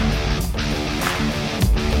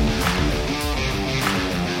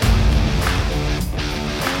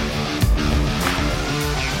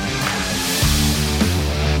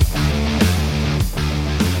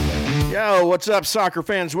what's up, soccer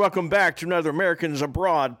fans? Welcome back to another Americans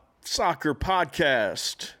Abroad soccer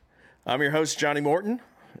podcast. I'm your host, Johnny Morton,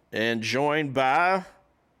 and joined by...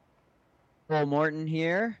 Paul Morton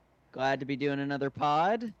here. Glad to be doing another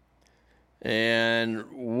pod. And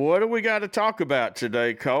what do we got to talk about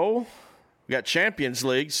today, Cole? We got Champions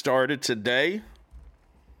League started today.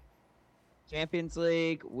 Champions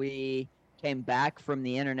League, we came back from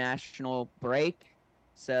the international break.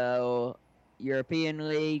 So European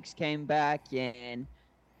leagues came back and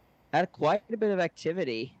had quite a bit of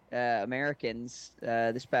activity, Americans,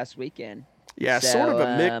 this past weekend. Yeah, so, sort of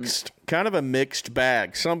a mixed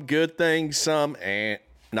bag. Some good things, some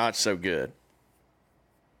not so good.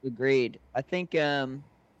 Agreed. I think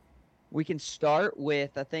we can start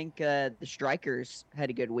with, the strikers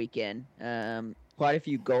had a good weekend. Quite a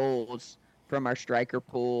few goals from our striker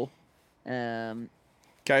pool.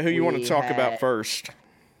 Okay, who you want to talk about first?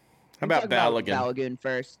 How about Balogun? Balogun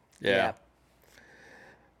first. Yeah.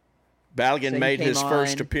 Balogun made his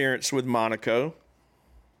first appearance with Monaco.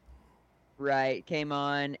 Right, came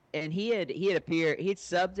on, and he'd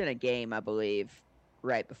subbed in a game, I believe,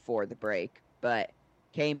 right before the break, but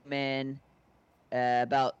came in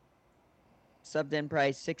about subbed in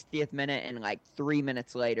probably 60th minute, and like 3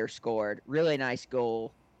 minutes later scored. Really nice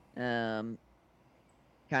goal. Kind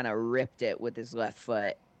of ripped it with his left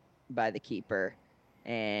foot by the keeper,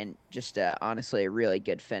 and just honestly a really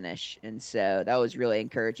good finish. And so that was really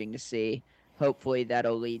encouraging to see. Hopefully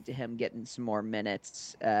that'll lead to him getting some more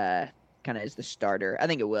minutes kind of as the starter. I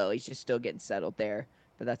think it will. He's just still getting settled there,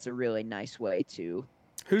 but that's a really nice way to...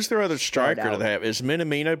 Who's their other striker that they have? Is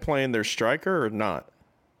Minamino playing their striker or not?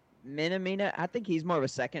 Minamino, I think he's more of a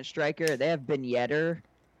second striker. They have Ben Yedder,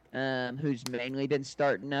 who's mainly been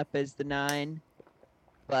starting up as the 9.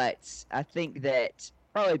 But I think that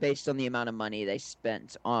probably based on the amount of money they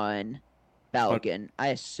spent on Balogun, I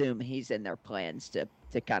assume he's in their plans to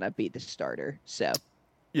kind of be the starter. So...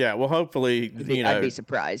 Yeah, well, hopefully, I'd be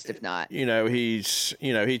surprised if not. He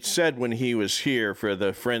said when he was here for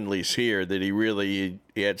the friendlies here that he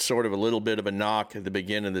had sort of a little bit of a knock at the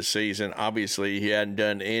beginning of the season. Obviously, he hadn't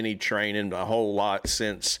done any training a whole lot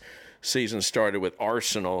since season started with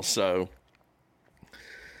Arsenal. So,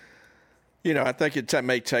 I think it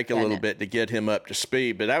may take a little bit to get him up to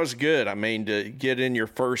speed. But that was good. I mean, to get in your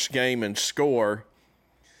first game and score,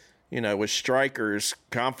 with strikers,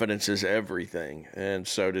 confidence is everything. And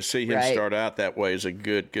so to see him start out that way is a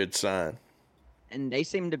good sign. And they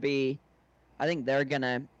seem to be, I think they're going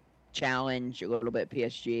to challenge a little bit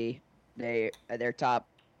PSG. They're top,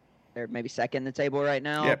 they're maybe second in the table right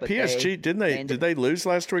now. Yeah, but PSG, did they lose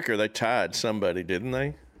last week or they tied somebody, didn't they?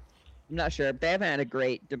 I'm not sure. They haven't had a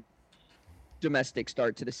great domestic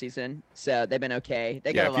start to the season, so they've been okay.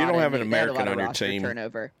 They got if you don't have an American on your team.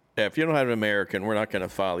 Turnover. Yeah, if you don't have an American, we're not going to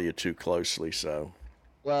follow you too closely. So,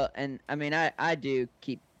 well, and I mean, I do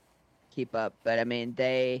keep up, but I mean,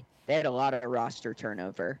 they had a lot of roster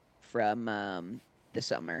turnover from the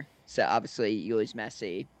summer. So obviously, you lose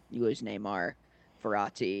Messi, you lose Neymar,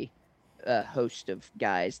 Verratti, a host of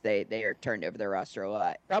guys. They are turned over their roster a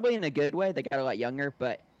lot, probably in a good way. They got a lot younger,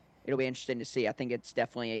 but it'll be interesting to see. I think it's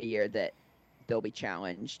definitely a year that they'll be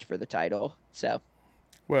challenged for the title. So.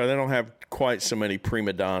 Well, they don't have quite so many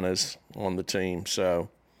prima donnas on the team, so...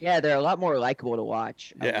 Yeah, they're a lot more likable to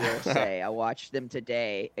watch, I will say. I watched them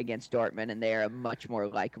today against Dortmund, and they are a much more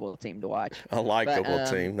likable team to watch. A likable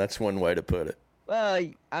team. That's one way to put it. Well,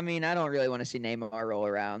 I mean, I don't really want to see Neymar roll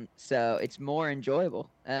around, so it's more enjoyable.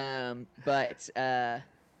 But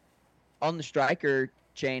on the striker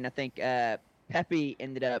chain, I think Pepi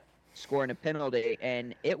ended up scoring a penalty,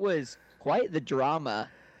 and it was quite the drama,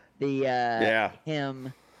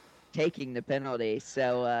 him taking the penalty.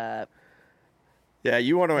 So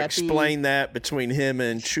you want to Pepi, explain that between him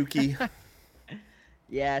and Chucky?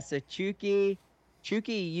 Yeah, so Chucky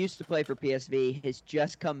used to play for PSV, has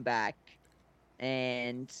just come back,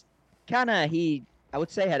 and I would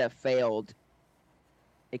say had a failed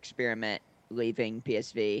experiment leaving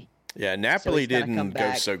PSV. Yeah, Napoli didn't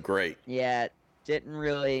go so great. Yeah, didn't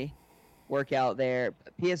really work out there.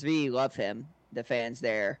 PSV love him, the fans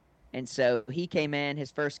there. And so he came in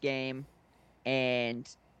his first game, and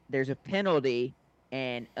there's a penalty,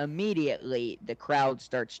 and immediately the crowd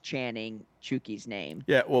starts chanting Chucky's name.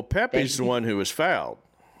 Yeah, well, Pepe's the one who was fouled.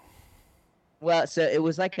 Well, so it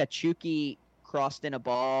was like a Chucky crossed in a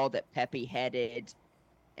ball that Pepi headed,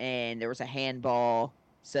 and there was a handball.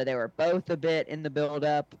 So they were both a bit in the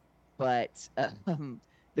build-up, but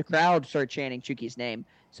the crowd started chanting Chucky's name.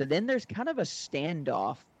 So then there's kind of a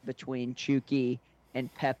standoff between Chucky and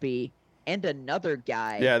Pepi and another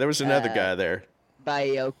guy. Yeah, there was another guy there.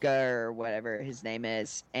 Bayoka or whatever his name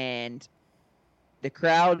is. And the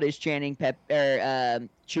crowd is chanting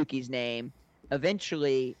Chucky's name.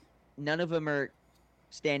 Eventually, none of them are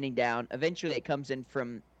standing down. Eventually, it comes in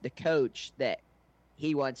from the coach that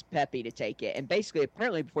he wants Pepi to take it. And basically,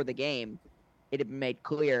 apparently before the game, it had been made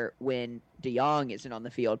clear when De Jong isn't on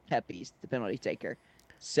the field, Pepi's the penalty taker.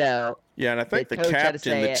 So yeah, and I think the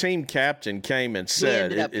captain, the team captain, came and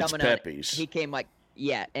said it's Pepi's. He came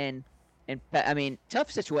and I mean,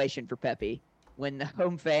 tough situation for Pepi when the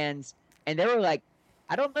home fans, and they were like,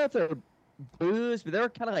 I don't know if they're boos, but they were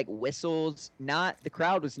kind of like whistles. The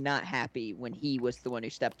crowd was not happy when he was the one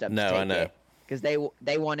who stepped up. No, I know, because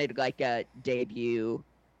they wanted like a debut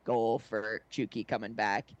goal for Chucky coming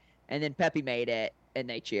back, and then Pepi made it, and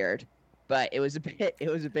they cheered. But it was a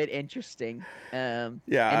bit interesting.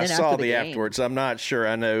 Yeah, I saw the afterwards. I'm not sure.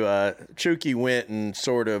 I know Chucky went and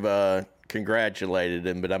sort of congratulated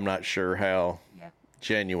him, but I'm not sure how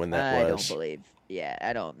genuine that was. I don't believe. Yeah,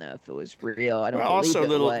 I don't know if it was real. I don't. Also,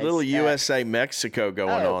 little USA Mexico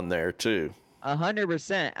going on there too.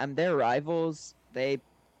 100%. They're rivals. There's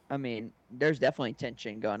definitely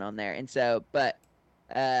tension going on there, and so, but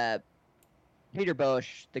Peter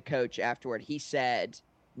Bosz, the coach, afterward, he said,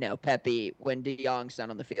 no, Pepi, when De Jong's not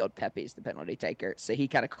on the field, Pepi's the penalty taker. So he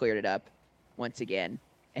kind of cleared it up once again.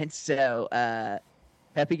 And so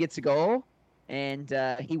Pepi gets a goal, and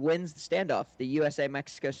he wins the standoff, the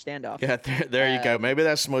USA-Mexico standoff. Yeah, there you go. Maybe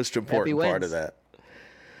that's the most important part of that.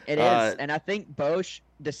 It is. And I think Bosz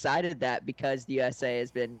decided that because the USA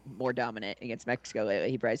has been more dominant against Mexico lately.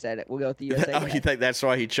 He probably said, we'll go with the USA. Oh, you think that's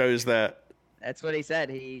why he chose that? That's what he said.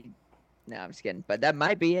 No, I'm just kidding. But that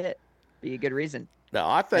might be it. Be a good reason. No,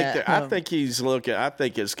 I think he's looking. I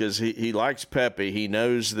think it's because he likes Pepi. He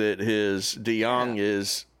knows that his De Jong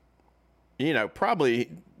is, probably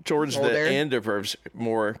towards the end of her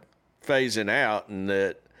more phasing out, and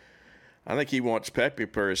that I think he wants Pepi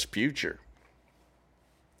for his future.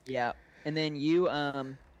 Yeah, and then you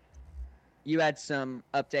had some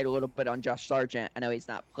update a little bit on Josh Sargent. I know he's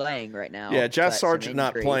not playing right now. Yeah, Josh Sargent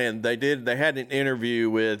not playing. They had an interview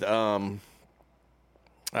with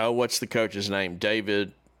what's the coach's name?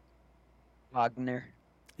 David Wagner.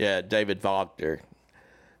 Yeah, David Wagner.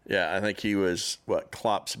 Yeah, I think he was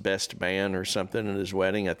Klopp's best man or something at his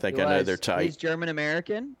wedding. I know they're tight. He's German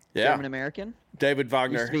American. Yeah, German American. David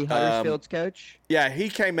Wagner used to be Huddersfield's coach. Yeah, he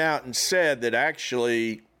came out and said that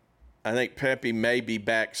actually, I think Pepi may be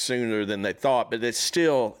back sooner than they thought, but it's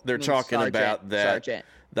still they're talking about that Sargent.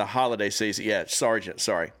 The holiday season. Yeah, Sargent.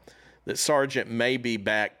 Sorry. That Sargent may be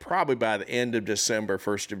back probably by the end of December,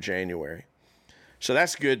 1st of January. So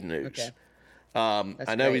that's good news. Okay.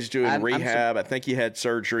 I know he's doing rehab. I think he had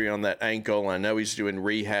surgery on that ankle. I know he's doing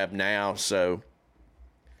rehab now. So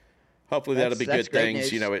hopefully that'll be good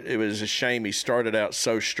things. News. It was a shame he started out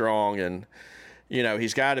so strong. And,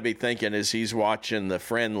 he's got to be thinking as he's watching the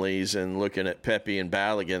friendlies and looking at Pepi and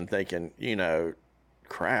Balogun thinking,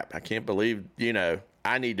 crap, I can't believe,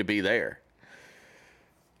 I need to be there.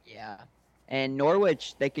 Yeah, and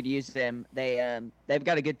Norwich, they could use them. They've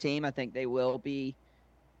got a good team. I think they will be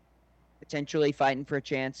potentially fighting for a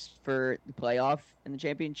chance for the playoff in the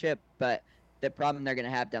championship. But the problem they're going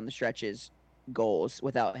to have down the stretch is goals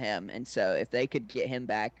without him. And so if they could get him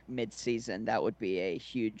back mid-season, that would be a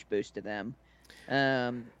huge boost to them.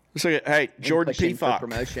 So, hey, Jordan Pefok.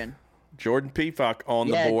 Promotion. Jordan Pefok on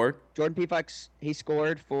the board. Jordan Pefok, he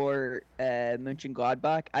scored for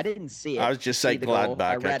Mönchengladbach. I didn't see it. I was just saying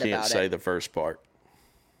Gladbach. I can't say the first part.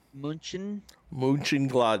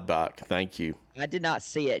 Mönchengladbach. Thank you. I did not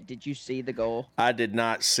see it. Did you see the goal? I did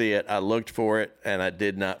not see it. I looked for it, and I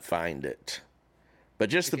did not find it. But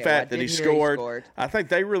just the fact that he scored, I think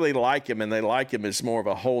they really like him, and they like him as more of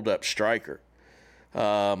a hold-up striker.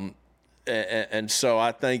 And so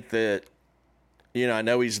I think that, I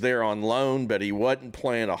know he's there on loan, but he wasn't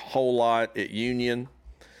playing a whole lot at Union.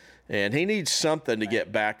 And he needs something to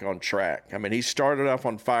get back on track. I mean, he started off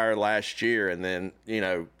on fire last year, and then,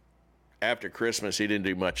 after Christmas, he didn't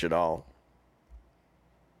do much at all.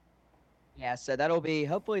 Yeah, so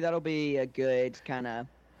hopefully that'll be a good kind of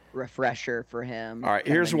refresher for him. All right,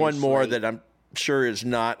 here's one more that I'm sure is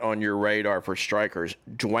not on your radar for strikers.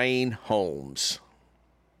 Dwayne Holmes.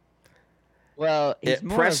 Well, he's at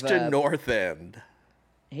Preston North End.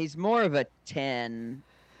 He's more of a 10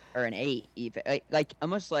 or an 8 even. Like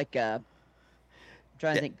almost like I'm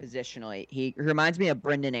trying to think positionally. He reminds me of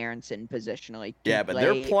Brendan Aronson positionally. Yeah, but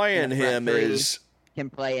they're playing him can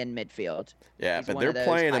play in midfield. Yeah, but they're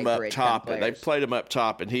playing him up top. And they played him up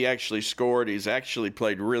top, and he actually scored. He's actually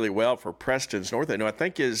played really well for Preston's North End, who I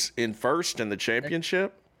think is in first in the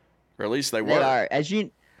championship, or at least they were. They are. As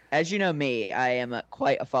you know me, I am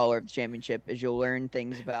quite a follower of the championship, as you'll learn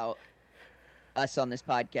things about us on this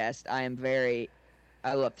podcast,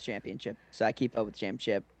 I love the championship, so I keep up with the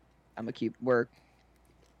championship.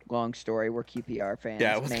 Long story, we're QPR fans.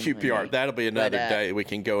 Yeah, with QPR, that'll be another day. We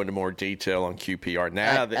can go into more detail on QPR.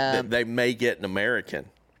 Now that they may get an American.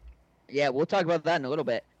 Yeah, we'll talk about that in a little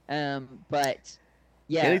bit. But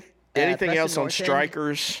yeah. Anything else on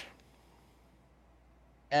strikers?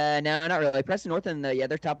 No, not really. Preston North End,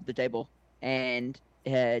 they're top of the table. And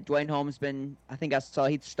Dwayne Holmes I think I saw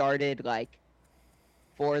he started like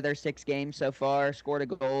 4 of their 6 games so far, scored a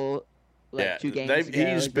goal 2 games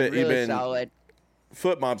ago. He's been really solid.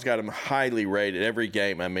 Footmob's got him highly rated every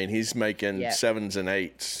game. I mean, he's making 7s and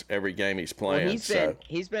 8s every game he's playing. Well,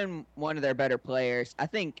 he's been one of their better players. I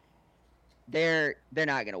think they're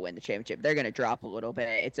not going to win the championship. They're going to drop a little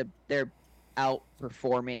bit. They're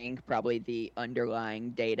outperforming probably the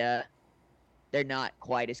underlying data. They're not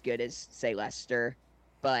quite as good as, say, Leicester,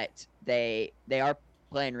 but they are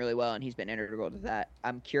playing really well, and he's been integral to that.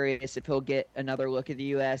 I'm curious if he'll get another look at the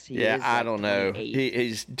U.S. I don't know.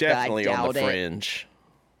 He's definitely on the fringe.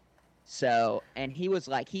 So, and he was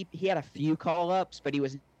like, he had a few call-ups, but he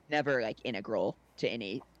was never like integral to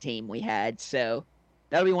any team we had. So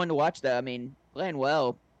that'll be one to watch, though. I mean, playing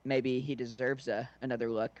well, maybe he deserves another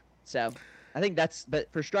look. So I think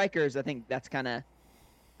but for strikers, I think that's kind of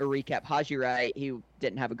a recap. Haji Wright, he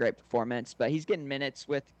didn't have a great performance, but he's getting minutes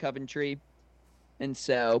with Coventry. And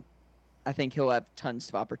so I think he'll have tons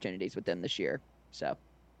of opportunities with them this year. So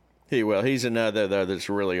he will. He's another, though, that's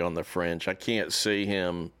really on the fringe. I can't see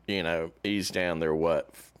him, he's down there, 5th,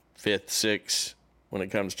 6th when it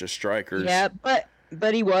comes to strikers. Yeah,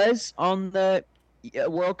 but he was on the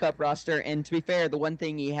World Cup roster. And to be fair, the one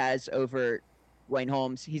thing he has over Wayne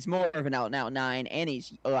Holmes, he's more of an out-and-out 9, and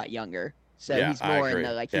he's a lot younger. So he's more in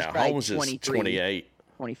the, he's probably Holmes 23, is 28.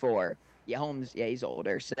 24. Yeah, Holmes, he's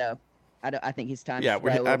older. So I think his time. Yeah,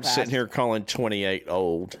 I'm sitting here calling 28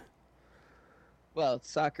 old. Well,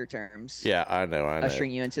 it's soccer terms. Yeah, I know.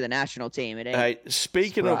 Ushering you into the national team. It ain't. Hey,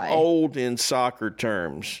 speaking of old in soccer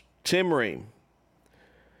terms, Tim Ream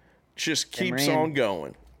just keeps on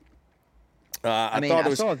going.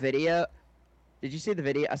 I saw a video. Did you see the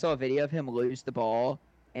video? I saw a video of him lose the ball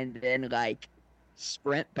and then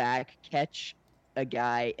sprint back, catch a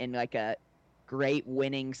guy in a great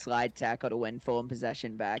winning slide tackle to win full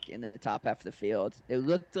possession back in the top half of the field. It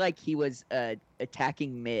looked like he was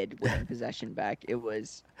attacking mid winning possession back. It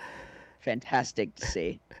was fantastic to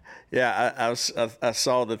see. Yeah, I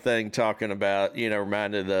saw the thing talking about,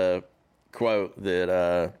 reminded the quote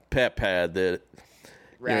that Pep had that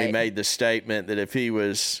he made the statement that if he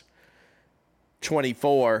was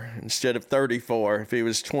 24 instead of 34, if he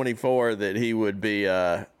was 24, that he would be,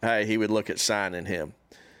 he would look at signing him.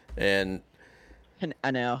 And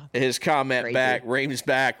I know. His comment back, Ream's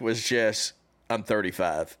back, was just, I'm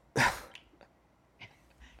 35.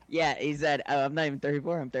 Yeah, he said, I'm not even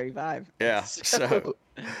 34, I'm 35. Yeah, so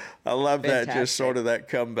I love fantastic. That, just sort of that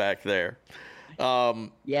comeback there.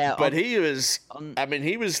 But he was,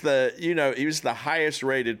 he was the highest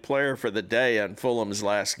rated player for the day on Fulham's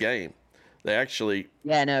last game. They actually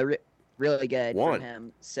really good won. From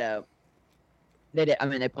him. So they did.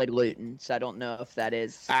 They played Luton, so I don't know if that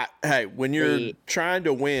is. When you're trying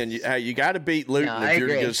to win, you got to beat Luton if you're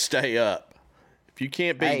going to stay up. If you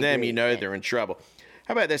can't beat them, they're in trouble.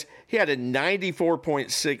 How about this? He had a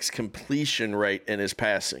 94.6 completion rate in his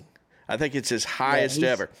passing. I think it's his highest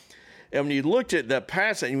ever. And when you looked at the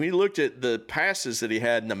passing, when you looked at the passes that he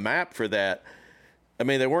had in the map for that,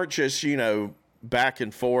 they weren't just, back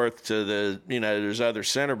and forth to there's other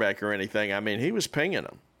center back or anything. He was pinging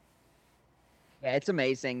them. Yeah, it's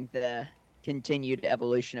amazing the continued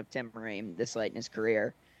evolution of Tim Ream this late in his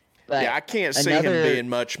career. But I can't see him being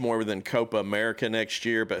much more than Copa America next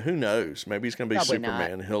year, but who knows? Maybe he's going to be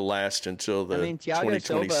Superman. Not. He'll last until the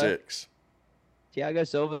 2026. Thiago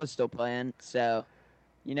Silva's still playing, so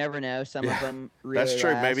you never know. Some of them really That's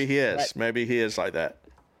true. last, Maybe he is. Maybe he is like that.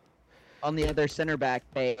 On the other center back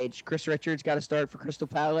page, Chris Richards got a start for Crystal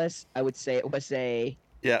Palace. I would say it was a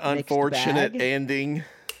unfortunate ending.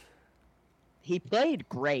 He played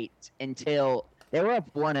great until they were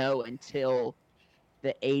up 1-0 until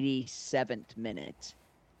the 87th minute.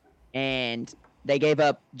 And they gave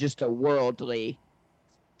up just a worldly,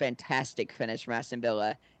 fantastic finish from Aston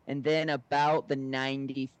Villa. And then about the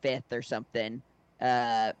 95th or something,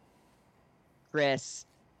 Chris,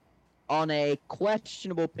 on a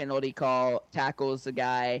questionable penalty call, tackles the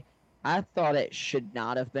guy. I thought it should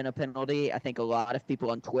not have been a penalty. I think a lot of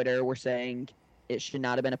people on Twitter were saying it should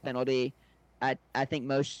not have been a penalty. I think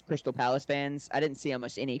most Crystal Palace fans, I didn't see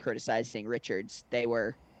almost any criticizing Richards. They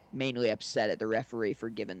were mainly upset at the referee for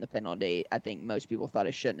giving the penalty. I think most people thought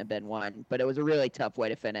it shouldn't have been one, but it was a really tough way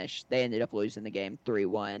to finish. They ended up losing the game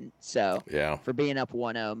 3-1. So Yeah. for being up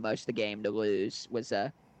 1-0 most of the game to lose was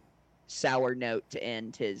a sour note to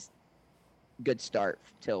end his good start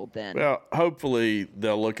till then. Well, hopefully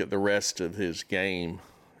they'll look at the rest of his game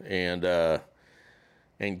and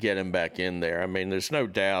get him back in there. I mean, there's no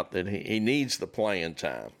doubt that he needs the playing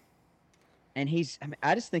time. And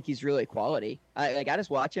I just think he's really quality. I just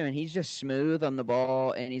watch him and he's just smooth on the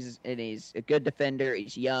ball, and he's a good defender.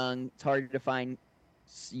 He's young. It's hard to find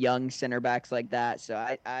young center backs like that. So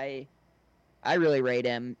I really rate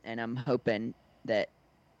him, and I'm hoping that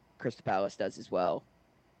Crystal Palace does as well.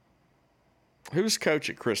 Who's coach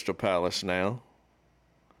at Crystal Palace now?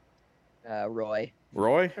 Roy.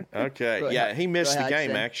 Roy? Okay. Roy, yeah, he missed Roy the game,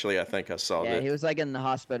 Hodgson. actually. I think I saw that. Yeah, he was like in the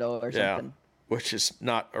hospital or something. Which is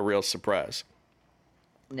not a real surprise.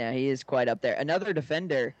 No, he is quite up there. Another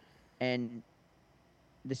defender, and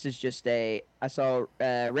this is just I saw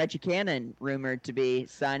Reggie Cannon rumored to be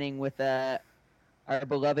signing with our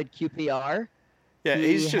beloved QPR. Yeah,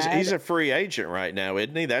 he's a free agent right now,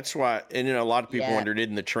 isn't he? That's why, and a lot of people wondered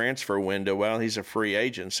in the transfer window, well, he's a free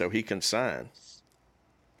agent, so he can sign.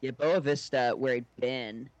 Yeah, Boa Vista, where he'd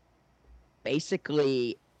been,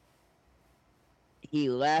 basically he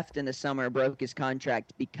left in the summer, broke his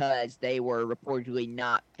contract because they were reportedly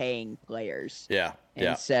not paying players. Yeah,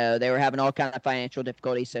 and so they were having all kind of financial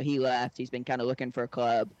difficulties, so he left. He's been kind of looking for a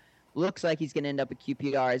club. Looks like he's going to end up at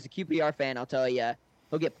QPR. As a QPR fan, I'll tell you,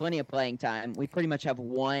 he'll get plenty of playing time. We pretty much have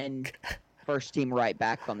one first-team right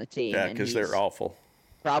back on the team. Yeah, because they're awful.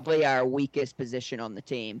 Probably our weakest position on the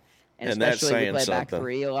team. And that's especially saying we play something. back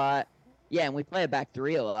three a lot. Yeah, and we play a back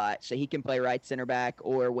three a lot, so he can play right center back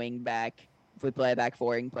or wing back. If we play a back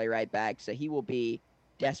four, he can play right back. So he will be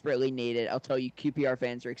desperately needed. I'll tell you, QPR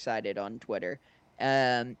fans are excited on Twitter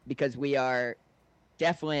because we are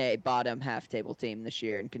definitely a bottom half table team this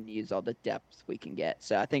year and can use all the depth we can get.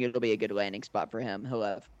 So I think it'll be a good landing spot for him. He'll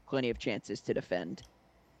have plenty of chances to defend.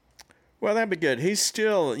 Well, that'd be good. He's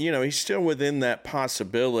still within that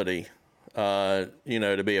possibility, to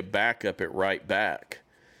be a backup at right back.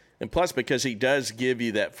 And plus, because he does give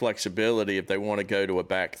you that flexibility if they want to go to a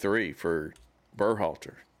back three for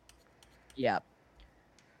Berhalter. Yeah.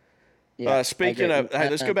 Speaking of,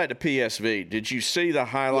 let's go back to PSV. Did you see the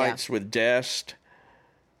highlights with Dest?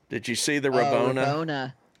 Did you see the Rabona?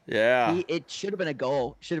 Rabona. Yeah. It should have been a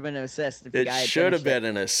goal. Should have been an assist. If the It guy had should have finished been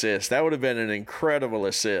an assist. That would have been an incredible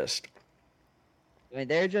assist. I mean,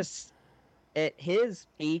 they're just at his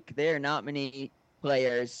peak. There are not many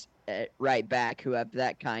players at right back who have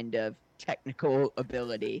that kind of technical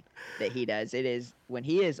ability that he does. It is when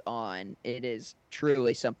he is on, it is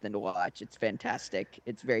truly something to watch. It's fantastic.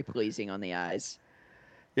 It's very pleasing on the eyes.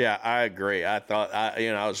 Yeah, I agree. I thought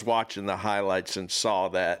I was watching the highlights and saw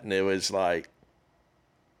that, and it was like,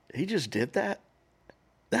 he just did that.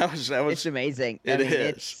 That was. It's amazing.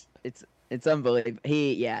 It's unbelievable.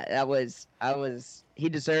 He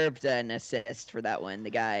deserved an assist for that one. The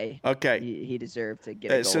guy. Okay. He deserved to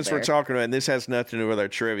get a goal Since there. we're talking about, and this has nothing to do with our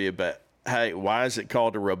trivia, but hey, why is it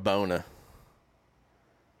called a Rabona?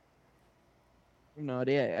 No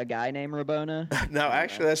idea. A guy named Rabona? No,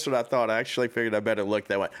 actually, that's what I thought. I actually figured I better look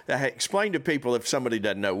that way. Hey, explain to people, if somebody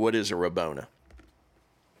doesn't know, what is a Rabona?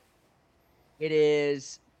 It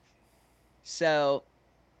is. So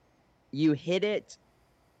you hit it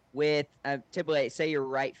with typically, say you're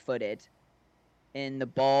right-footed, and the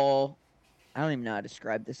ball. I don't even know how to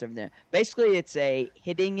describe this over there. Basically, it's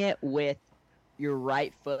hitting it with your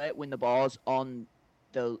right foot when the ball's on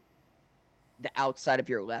the outside of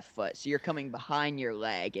your left foot. So you're coming behind your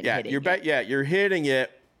leg and hitting it. You're hitting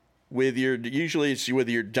it with usually it's with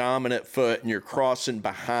your dominant foot, and you're crossing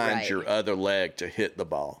behind your other leg to hit the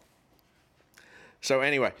ball. So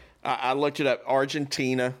anyway, I looked it up.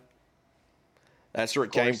 Argentina. That's where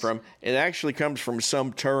it came from. It actually comes from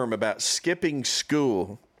some term about skipping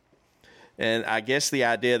school. And I guess the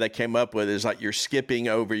idea they came up with is like you're skipping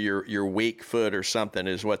over your weak foot or something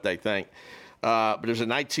is what they think. But it was in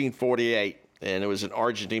 1948, and it was an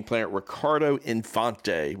Argentine player, Ricardo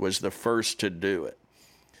Infante, was the first to do it.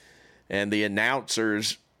 And the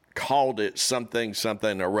announcers called it something, a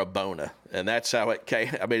Rabona. And that's how it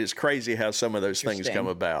came. I mean, it's crazy how some of those things come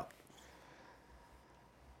about.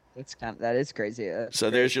 That is crazy. So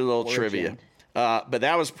there's your little trivia. But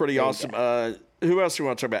that was pretty awesome. Who else do we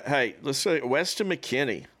want to talk about? Hey, let's say Weston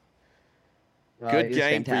McKennie. Good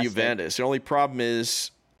game for Juventus. The only problem is,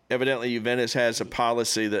 evidently, Juventus has a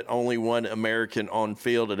policy that only one American on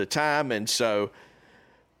field at a time. And so,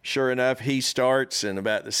 sure enough, he starts in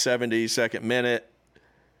about the 72nd minute.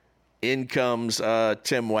 In comes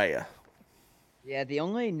Tim Weah. Yeah, the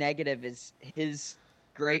only negative is his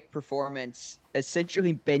great performance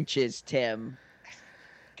essentially benches Tim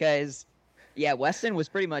because, yeah, Weston was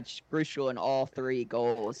pretty much crucial in all three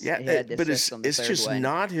goals. Yeah, He had the but assist on the it's third just one.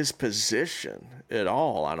 not his position at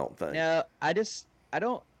all, I don't think. No, I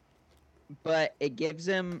don't, but it gives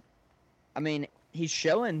him, I mean, he's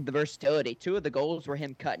showing the versatility. Two of the goals were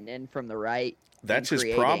him cutting in from the right and That's his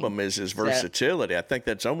creating. problem is his versatility. I think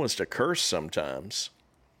that's almost a curse sometimes.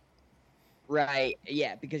 Right,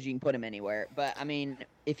 yeah, because you can put him anywhere. But, I mean,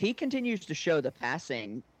 if he continues to show the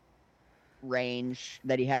passing range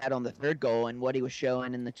that he had on the third goal and what he was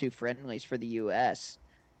showing in the two friendlies for the U.S.,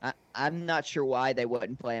 I'm not sure why they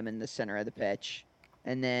wouldn't play him in the center of the pitch.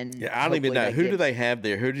 And then Yeah, I don't even know. Who do they have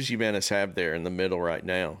there? Who does Juventus have there in the middle right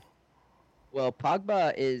now? Well,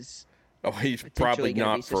 Pogba is he's probably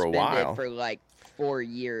not for a while. For like 4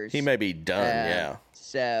 years. He may be done, yeah.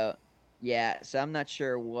 So I'm not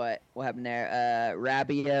sure what happened there.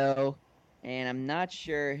 Rabiot, and I'm not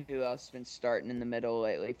sure who else has been starting in the middle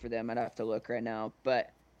lately for them. I'd have to look right now.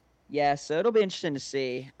 But, yeah, so it'll be interesting to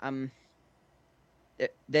see. I don't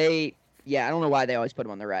know why they always put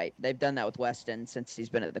him on the right. They've done that with Weston since he's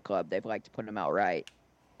been at the club. They've liked to put him out right.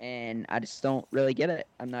 And I just don't really get it.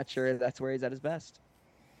 I'm not sure that's where he's at his best.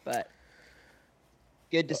 But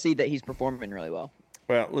good to see that he's performing really well.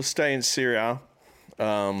 Well, let's stay in Serie A.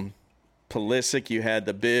 Pulisic, you had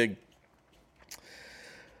the big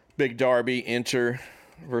derby, Inter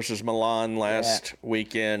versus Milan last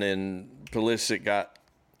weekend, and Pulisic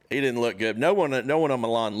he didn't look good. No one on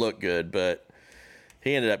Milan looked good, but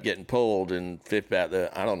he ended up getting pulled in about the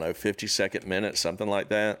 52nd minute, something like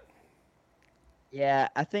that. Yeah,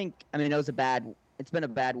 it was it's been a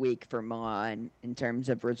bad week for Milan in terms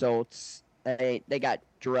of results. They got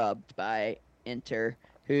drubbed by Inter,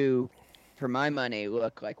 who, for my money,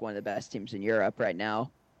 look like one of the best teams in Europe right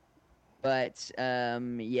now. But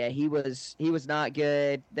he was not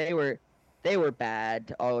good. They were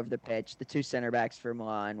bad all over the pitch. The two center backs for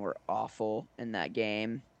Milan were awful in that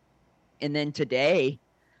game. And then today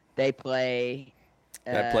they play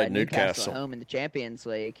Newcastle at home in the Champions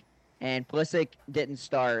League. And Pulisic didn't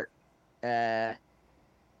start.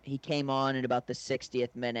 He came on at about the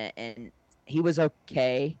 60th minute, and he was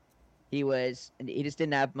okay. He just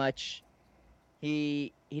didn't have much.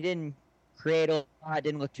 He didn't create a lot.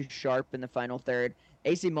 Didn't look too sharp in the final third.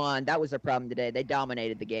 AC Milan, that was their problem today. They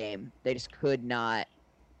dominated the game. They just could not.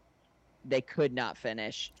 They could not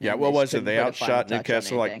finish. Yeah, what was it? They outshot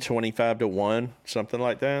Newcastle like 25-1, something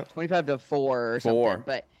like that. 25-4 or something.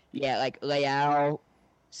 But yeah, like Leao,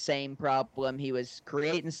 same problem. He was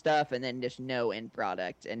creating stuff and then just no end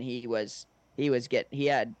product. And the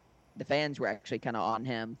fans were actually kind of on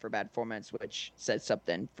him for bad performance, which said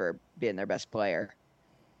something for being their best player.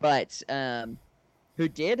 But who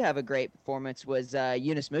did have a great performance was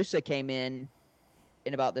Yunus Musa came in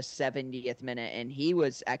about the 70th minute, and he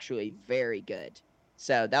was actually very good.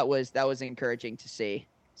 So that was encouraging to see.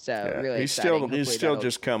 So really he's still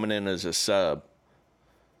just coming in as a sub.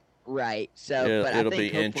 Right. So it'll be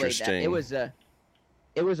interesting. It was a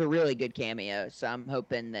really good cameo. So I'm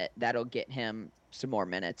hoping that'll get him some more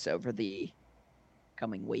minutes over the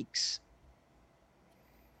coming weeks.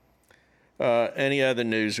 Any other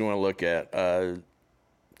news you want to look at?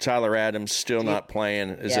 Tyler Adams still not playing.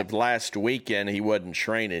 As of last weekend, he wasn't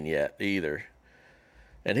training yet either.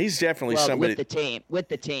 And he's definitely somebody with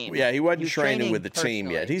the team. Yeah, he wasn't training with the team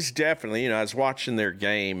yet. He's definitely, I was watching their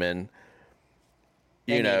game, and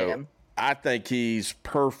I think he's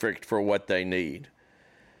perfect for what they need.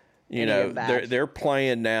 They're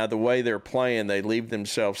playing now. The way they're playing, they leave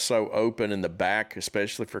themselves so open in the back,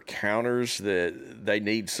 especially for counters, that they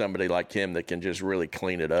need somebody like him that can just really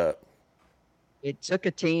clean it up. It took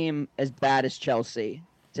a team as bad as Chelsea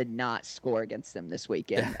to not score against them this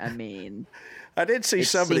weekend. I mean, I did see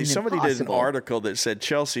somebody did an article that said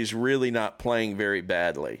Chelsea's really not playing very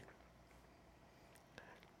badly.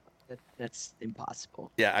 That's impossible.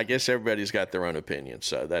 Yeah, I guess everybody's got their own opinion,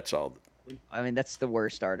 so that's all. I mean, that's the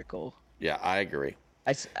worst article. Yeah, I agree.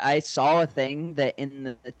 I saw a thing that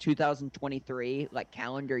in the 2023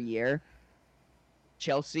 calendar year,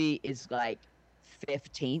 Chelsea is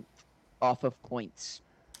 15th off of points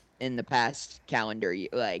in the past calendar year,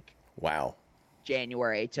 wow,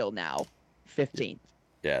 January till now, 15th.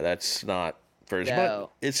 Yeah, that's not for as much.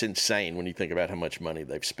 It's insane when you think about how much money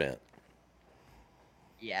they've spent.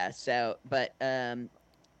 Yeah. So, but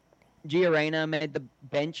Giorena made the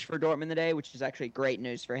bench for Dortmund today, which is actually great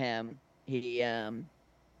news for him. He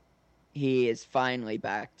is finally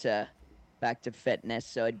back to fitness.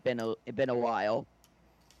 So it'd been a while.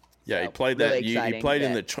 Yeah, So, he played really that. He played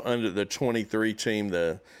in under the 23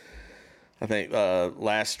 team. I think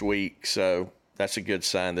last week. So that's a good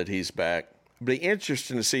sign that he's back. It'll be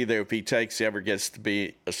interesting to see though if he ever gets to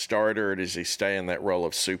be a starter, or does he stay in that role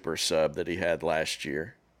of super sub that he had last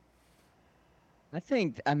year?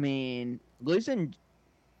 I mean, losing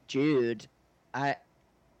Jude, I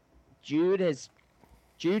Jude's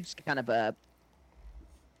kind of a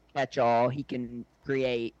catch-all. He can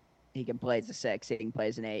create. He can play as a 6. He can play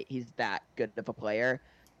as an 8. He's that good of a player.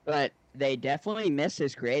 But they definitely miss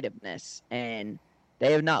his creativeness, and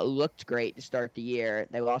they have not looked great to start the year.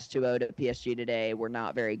 They lost 2-0 to PSG today. We're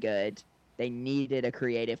not very good. They needed a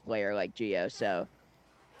creative player like Gio. So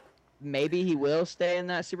maybe he will stay in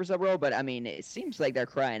that super sub role. But I mean, it seems like they're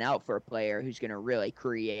crying out for a player who's going to really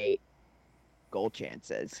create goal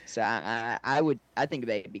chances. So I think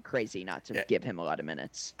they'd be crazy not to give him a lot of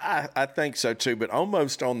minutes. I think so too, but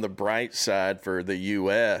almost on the bright side for the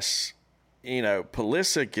U.S.,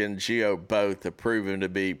 Pulisic and Gio both have proven to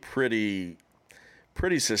be pretty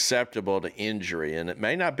susceptible to injury, and it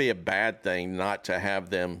may not be a bad thing not to have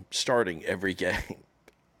them starting every game.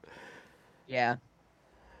 Yeah.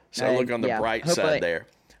 So look on the bright side there.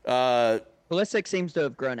 Pulisic seems to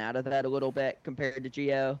have grown out of that a little bit compared to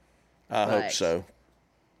Gio. I hope so.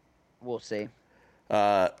 We'll see.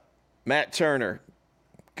 Matt Turner,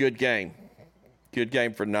 good game. Good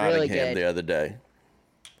game for Nottingham the other day.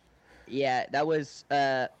 Yeah, that was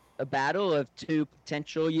a battle of two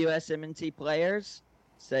potential USMNT players.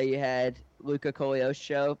 So you had Luka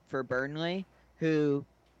Koleosho for Burnley, who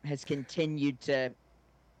has continued to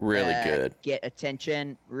get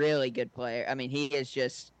attention. Really good player. I mean, he is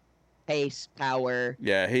just pace, power.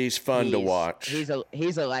 Yeah, he's fun to watch.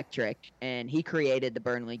 He's electric, and he created the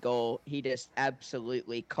Burnley goal. He just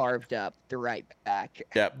absolutely carved up the right back.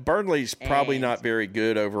 Yeah, Burnley's probably not very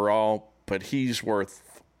good overall, but it's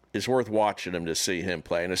worth watching him to see him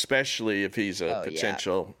play, and especially if he's a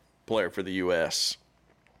potential player for the U.S.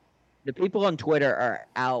 The people on Twitter are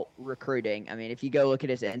out recruiting. I mean, if you go look at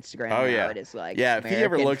his Instagram, it is like if he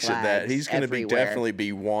ever looks at that, he's going to definitely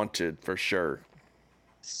be wanted for sure.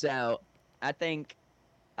 So I think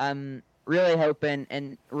I'm really hoping,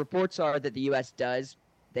 and reports are that the U.S. does.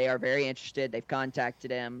 They are very interested. They've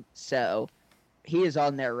contacted him, so he is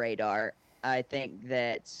on their radar. I think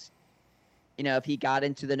that, if he got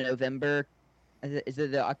into the November, is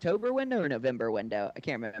it the October window or November window? I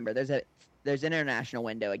can't remember. There's an international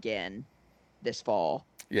window again this fall.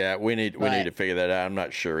 Yeah, we need to figure that out. I'm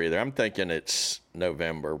not sure either. I'm thinking it's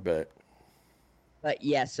November, but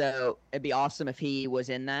yeah, so it'd be awesome if he was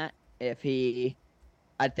in that. I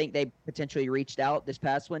think they potentially reached out this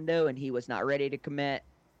past window and he was not ready to commit.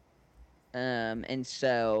 And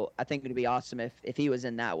so I think it'd be awesome if he was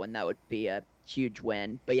in that one. That would be a huge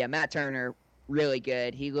win. But yeah, Matt Turner, really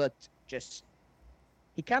good. He kind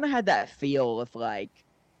of had that feel of like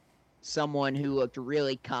someone who looked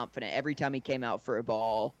really confident. Every time he came out for a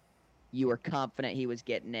ball, you were confident he was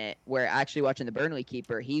getting it. Where actually watching the Burnley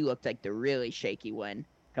keeper, he looked like the really shaky one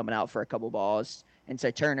coming out for a couple balls. And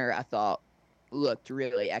so Turner, I thought, looked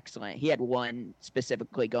really excellent. He had one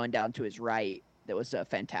specifically going down to his right that was a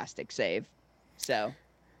fantastic save. So,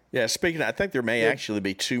 yeah, speaking of, I think there may actually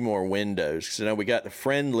be two more windows. Because we got the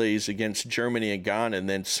friendlies against Germany and Ghana, and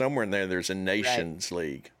then somewhere in there's a Nations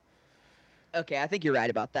League. Okay, I think you're right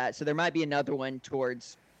about that. So there might be another one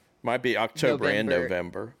towards... Might be October and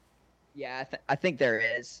November. Yeah, I think there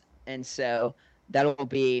is. And so that'll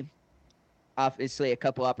be obviously a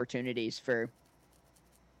couple opportunities for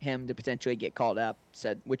him to potentially get called up,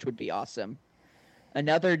 which would be awesome.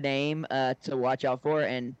 Another name to watch out for,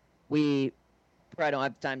 and we probably don't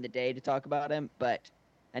have time today to talk about him, but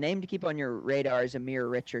a name to keep on your radar is Amir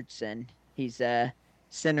Richardson. He's a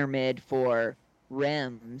center mid for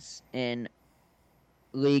Reims in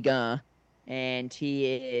Ligue 1, and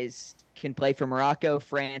he can play for Morocco,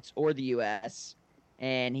 France, or the U.S.,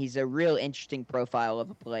 and he's a real interesting profile of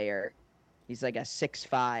a player. He's like a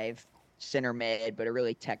 6'5" center mid, but a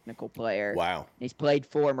really technical player. Wow. He's played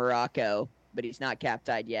for Morocco, but he's not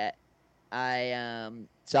cap-tied yet.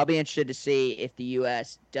 So I'll be interested to see if the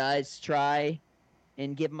U.S. does try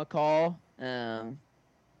and give him a call. I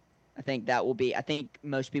think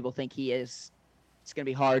most people think it's going to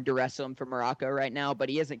be hard to wrestle him for Morocco right now, but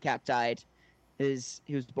he isn't cap-tied. He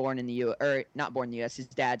was born in the U.S., or not born in the U.S., his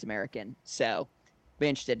dad's American. So be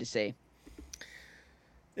interested to see.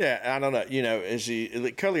 Yeah, I don't know.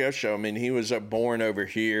 Koleosho, I mean, he was born over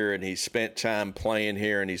here and he spent time playing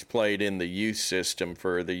here and he's played in the youth system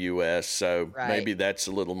for the U.S., so maybe that's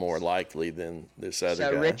a little more likely than this other guy.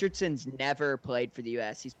 So Richardson's never played for the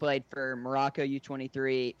U.S. He's played for Morocco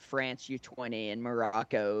U23, France U20, and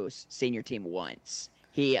Morocco's senior team once.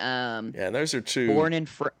 Those are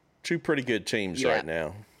two pretty good teams right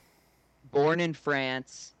now. Born in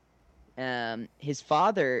France. His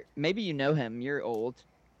father, maybe you know him, you're old.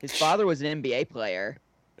 His father was an NBA player.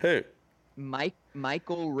 Who?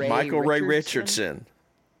 Michael Ray Richardson.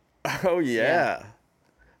 Oh, yeah.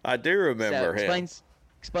 I do remember him.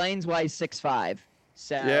 Explains why he's 6'5".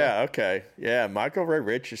 So yeah, okay. Yeah, Michael Ray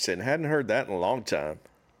Richardson. Hadn't heard that in a long time.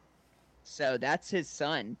 So that's his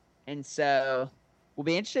son. And so we'll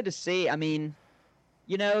be interested to see. I mean,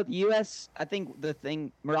 the U.S., I think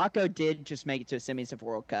Morocco did just make it to a semis of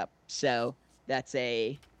World Cup. So that's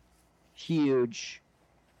a huge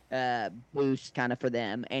boost kind of for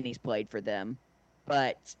them, and he's played for them.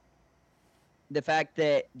 But the fact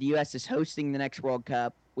that the U.S. is hosting the next World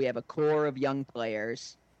Cup, we have a core of young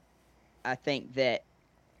players. I think that,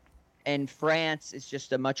 and France is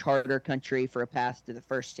just a much harder country for a path to the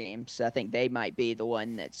first team. So I think they might be the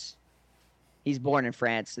one he's born in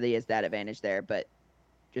France, so he has that advantage there, but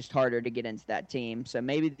just harder to get into that team. So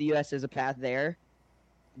maybe the U.S. has a path there,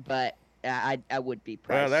 but I would be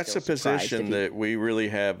well, that's a position that we really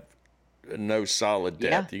have no solid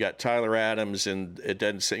depth. You got Tyler Adams, and it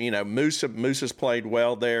doesn't say, Musa's played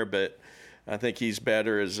well there, but I think he's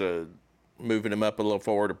better as moving him up a little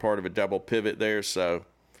forward, a part of a double pivot there. So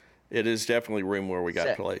it is definitely room where we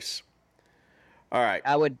got place. All right.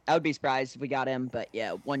 I would be surprised if we got him, but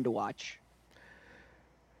yeah, one to watch.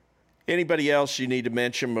 Anybody else you need to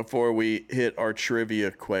mention before we hit our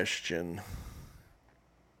trivia question?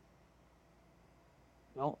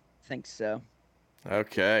 I don't think so.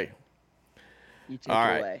 Okay. You take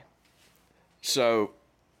it away. So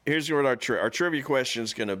here's what our trivia question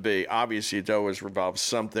is going to be. Obviously, it always revolves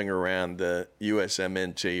something around the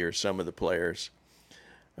USMNT or some of the players.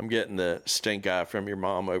 I'm getting the stink eye from your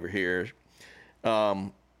mom over here.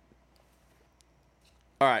 All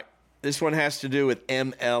right. This one has to do with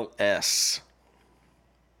MLS.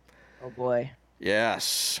 Oh, boy.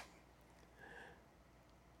 Yes.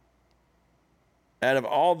 Out of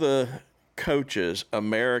all the coaches,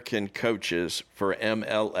 American coaches for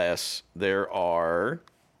MLS, there's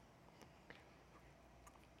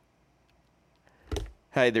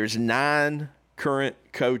 9 current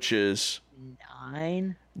coaches.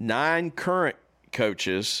 9? 9 current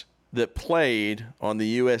coaches that played on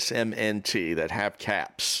the USMNT that have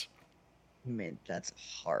caps. I mean, that's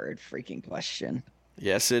a hard freaking question.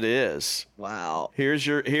 Yes, it is. Wow. Here's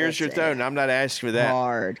your throw. I'm not asking for that.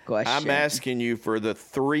 Hard question. I'm asking you for the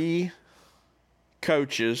 3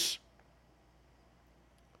 coaches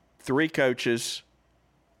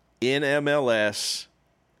in MLS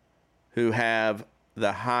who have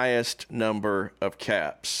the highest number of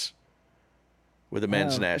caps with the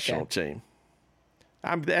men's national team.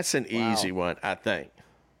 That's an easy one, I think.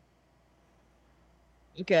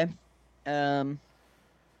 Okay. I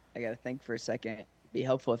gotta think for a second. It'd be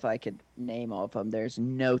helpful if I could name all of them. There's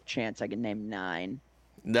no chance I can name 9.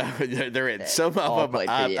 No, there is. Some of them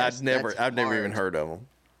I've never even heard of them.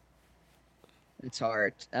 It's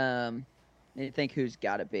hard. You think who's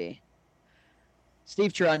got to be?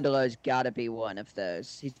 Steve Cherundolo's got to be one of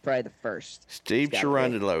those. He's probably the first. Steve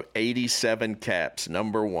Cherundolo, 87 caps,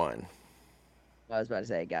 number 1. I was about to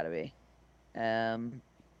say, got to be.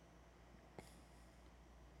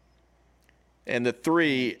 And the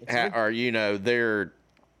 3 are, they're,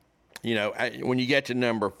 when you get to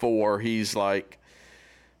number 4, he's like,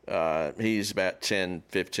 he's about 10,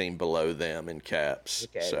 15 below them in caps.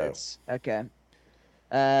 Okay. Okay.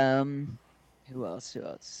 Who else?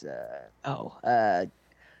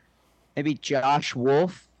 Maybe Josh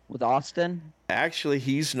Wolf with Austin. Actually,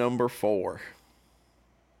 he's number 4.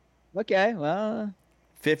 Okay, well,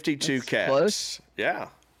 52 caps. Close. Yeah.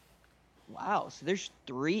 Wow. So there's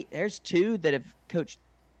 2 that have coached.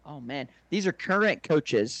 Oh man, these are current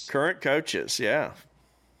coaches. Current coaches, yeah.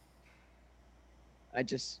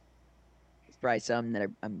 There's probably some that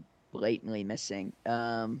I'm blatantly missing.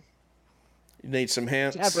 You need some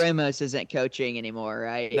hints. Tab Ramos isn't coaching anymore,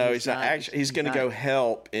 right? No, he's not. Actually, he's going to go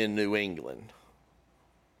help in New England,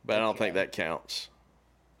 but I don't think that counts.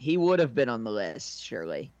 He would have been on the list,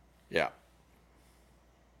 surely. Yeah.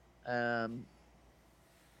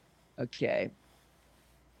 Okay.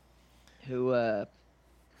 Who?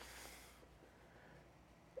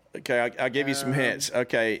 Okay, I'll give you some hints.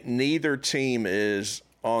 Okay, neither team is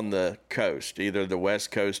on the coast, either the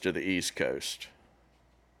West Coast or the East Coast.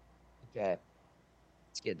 Okay.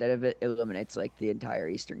 It's good. That eliminates like the entire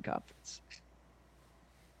Eastern Conference.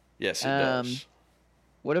 Yes, it does.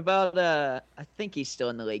 What about I think he's still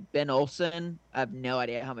in the league. Ben Olsen. I have no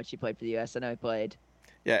idea how much he played for the US. I know he played.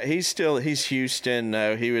 Yeah, he's Houston.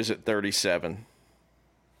 No, he was at 37.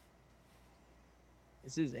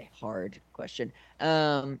 This is a hard question.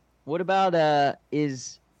 What about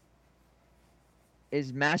is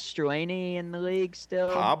Mastroeni in the league still?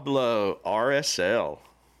 Pablo RSL.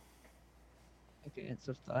 Okay, that's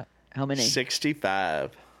a thought. How many?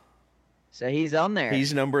 65. So he's on there.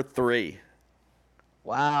 He's number 3.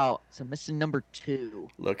 Wow. So missing number 2.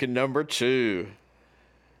 Looking number 2.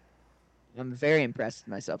 I'm very impressed with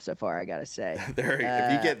myself so far, I gotta say. If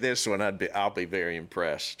you get this one, I'll be very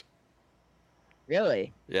impressed.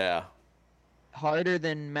 Really? Yeah. Harder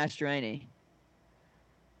than Mastroeni.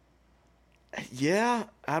 Yeah,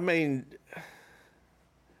 I mean,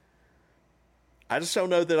 I just don't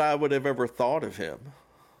know that I would have ever thought of him.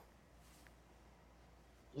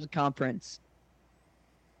 It was a conference.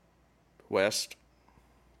 West.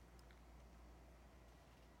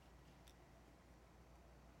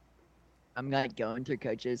 I'm not going through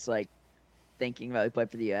coaches, like, thinking about who played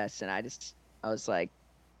for the U.S., and I was like,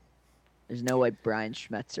 there's no way Brian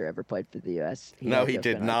Schmetzer ever played for the U.S. No, he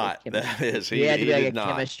did not. That is, he had to be like a not.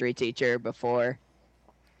 chemistry teacher before.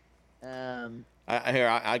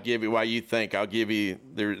 I'll give you, while you think, I'll give you,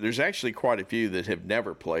 there's actually quite a few that have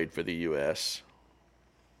never played for the U.S.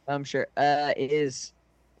 I'm sure.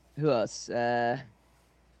 Who else? I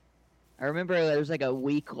remember there was like a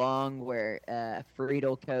week long where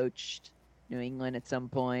Friedel coached New England at some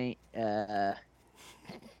point. I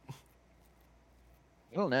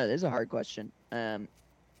don't know. This is a hard question. Hey,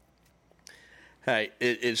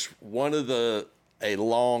 it's one of a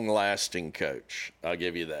long-lasting coach. I'll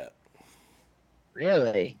give you that.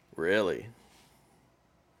 Really? Really?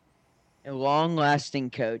 A long-lasting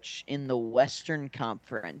coach in the Western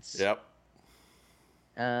Conference. Yep.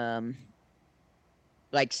 He's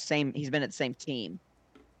been at the same team.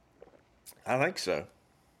 I think so.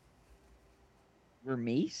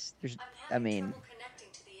 Vermees? Trouble connecting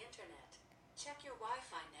to the internet. Check your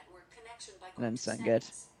Wi-Fi network connection by going That's to not good.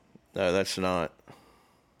 settings. No, that's not.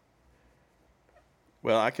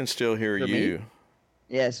 Well, I can still hear For you. me?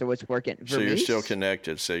 Yeah, so what's working? So you're Vermees? still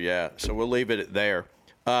connected. So, yeah. So we'll leave it at there.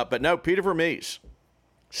 But no, Peter Vermees,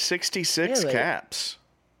 66 Really? caps.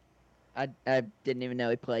 I didn't even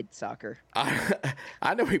know he played soccer.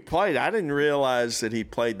 I know he played. I didn't realize that he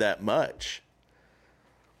played that much.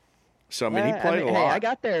 So, I mean, he played a lot. Hey, I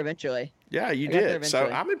got there eventually. Yeah, you I got there did. So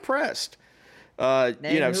eventually. I'm impressed.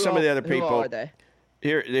 Name Some of the other who people. all are they?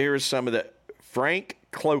 Here's some of the. Frank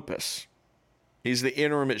Klopas. He's the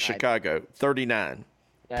interim at Chicago, 39.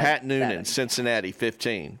 Pat Noonan, Cincinnati,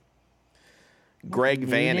 15. Greg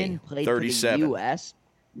Vanny, 37. For the US?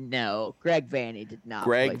 No, Greg Vanny did not.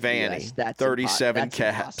 Greg play for Vanny, the US. That's 37 that's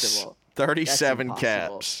caps. impossible. 37 That's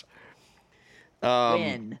caps.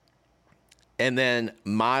 Win. And then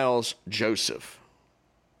Miles Joseph.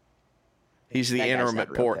 He's the That guy's interim not at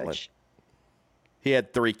a real Portland. coach. He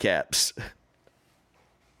had 3 caps.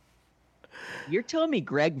 You're telling me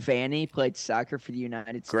Greg Vanny played soccer for the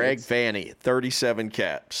United States? Greg Vanny, 37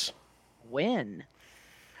 caps. When?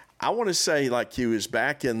 I want to say like he was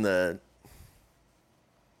back in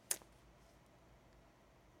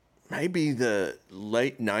maybe the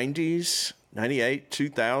late 90s, 98,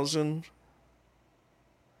 2000.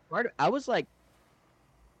 I was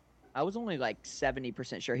only like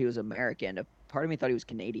 70% sure he was American. A part of me thought he was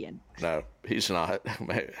Canadian. No, he's not.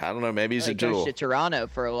 I don't know. Maybe he's a He coached dual. at Toronto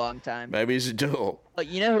for a long time. Maybe he's a dual. But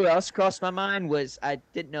you know who else crossed my mind was I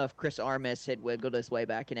didn't know if Chris Armas had wiggled his way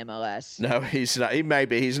back in MLS. No, he's not.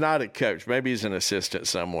 He's not a coach. Maybe he's an assistant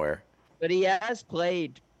somewhere. But he has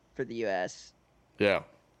played for the U.S. Yeah.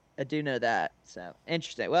 I do know that. So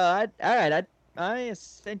interesting. Well, all right. I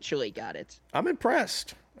essentially got it. I'm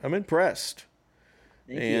impressed. Thank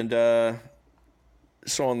And you.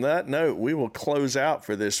 So on that note, we will close out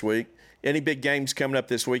for this week. Any big games coming up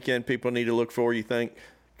this weekend people need to look for, you think?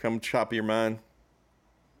 Come top of your mind?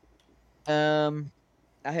 I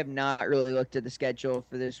have not really looked at the schedule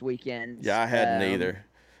for this weekend. Yeah, I hadn't either.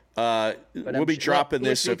 We'll be dropping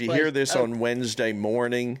this, so if you hear this on Wednesday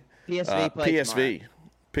morning, PSV plays tomorrow.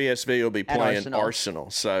 PSV will be playing Arsenal.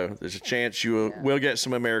 So there's a chance we'll get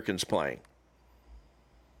some Americans playing.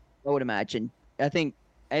 I would imagine. I think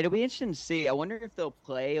it'll be interesting to see. I wonder if they'll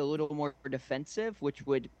play a little more defensive, which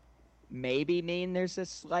would maybe mean there's a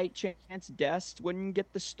slight chance Dest wouldn't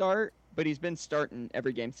get the start, but he's been starting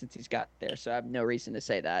every game since he's got there, so I have no reason to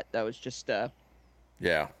say that. That was just a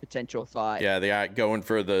potential thought. Yeah, they are going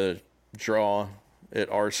for the draw at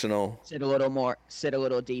Arsenal. Sit a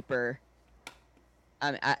little deeper.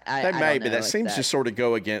 They may, but that seems to sort of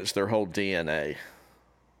go against their whole DNA.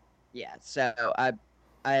 Yeah, so I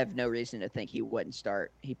have no reason to think he wouldn't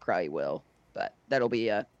start. He probably will, but that'll be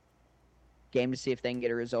a game to see if they can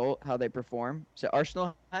get a result, how they perform. So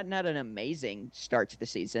Arsenal hadn't had an amazing start to the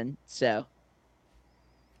season, so.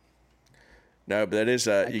 No, but that is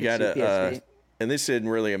you got to, and this isn't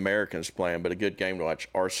really Americans playing, but a good game to watch.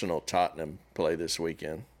 Arsenal Tottenham play this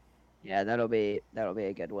weekend. Yeah, that'll be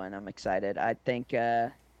a good one. I'm excited. I think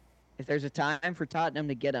if there's a time for Tottenham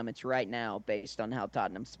to get them, it's right now, based on how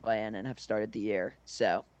Tottenham's playing and have started the year.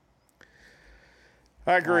 So.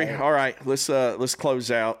 I agree. All right, let's close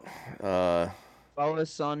out. Follow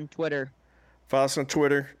us on Twitter. Follow us on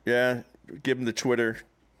Twitter. Yeah, give them the Twitter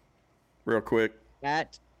real quick.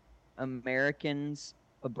 At Americans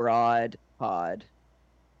Abroad Pod.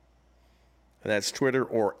 And that's Twitter,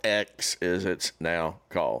 or X as it's now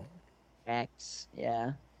called. X,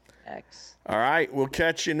 yeah. X. All right, we'll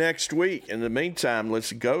catch you next week. In the meantime,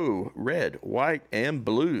 let's go red, white, and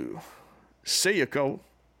blue. See ya, Cole.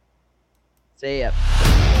 See ya.